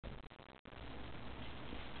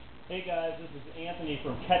Hey guys, this is Anthony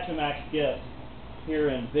from Kachemak Skiff here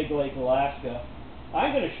in Big Lake, Alaska.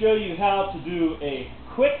 I'm going to show you how to do a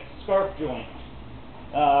quick scarf joint.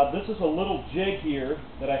 This is a little jig here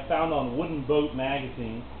that I found on Wooden Boat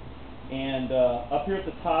magazine, and up here at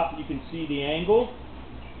the top you can see the angle.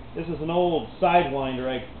 This is an old sidewinder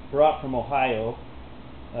I brought from Ohio.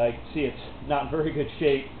 You can see it's not in very good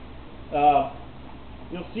shape.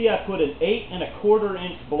 You'll see I put an 8 1/4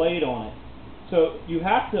 inch blade on it. So you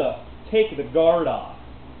have to take the guard off,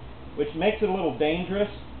 which makes it a little dangerous,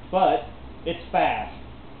 but it's fast.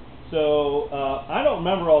 So I don't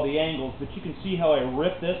remember all the angles, but you can see how I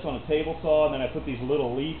ripped this on a table saw, and then I put these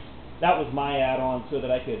little leaves. That was my add-on so that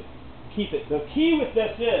I could keep it. The key with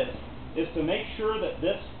this is to make sure that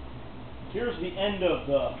here's the end of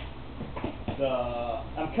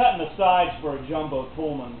I'm cutting the sides for a jumbo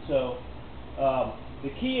Tolman, so the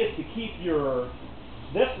key is to keep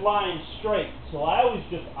this line straight. So I always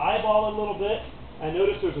just eyeball it a little bit. I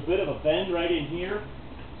notice there's a bit of a bend right in here,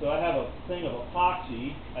 so I have a thing of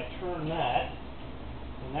epoxy. I turn that,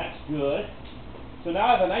 and that's good. So now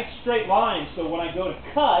I have a nice straight line, so when I go to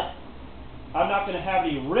cut, I'm not going to have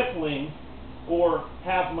any rippling or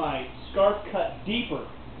have my scarf cut deeper.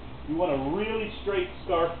 You want a really straight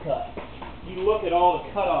scarf cut. You look at all the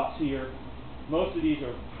cutoffs here, most of these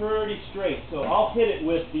are pretty straight. So I'll hit it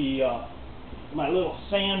with my little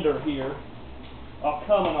sander here. I'll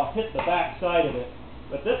come and I'll hit the back side of it.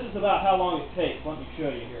 But this is about how long it takes. Let me show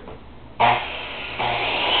you here.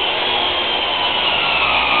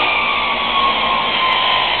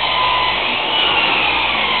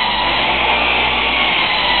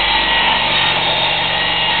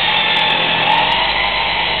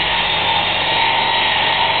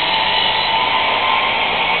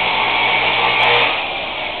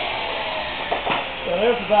 So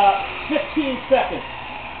there's about 15 seconds.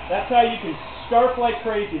 That's how you can scarf like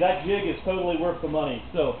crazy. That jig is totally worth the money.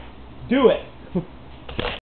 So do it.